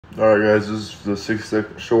Alright guys, this is the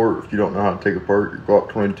 6-second short if you don't know how to take apart your Glock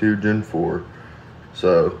 22 Gen 4.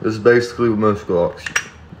 So this is basically with most Glocks.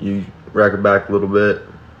 You rack it back a little bit.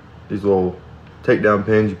 These little takedown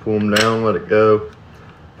pins, you pull them down, let it go.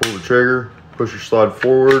 Pull the trigger, push your slide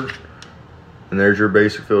forward, and there's your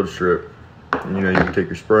basic field strip. And, you can take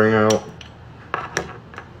your spring out,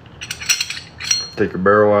 take your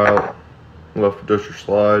barrel out, left with just your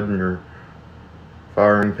slide and your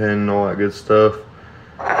firing pin and all that good stuff.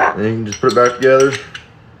 And you can just put it back together.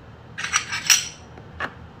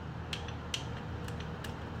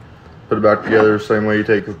 Put it back together the same way you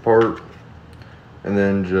take it apart. And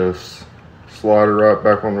then just slide it right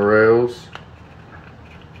back on the rails.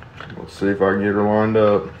 Let's see if I can get her lined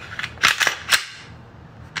up.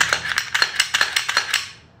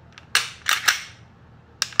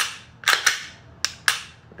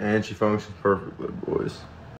 And she functions perfectly, boys.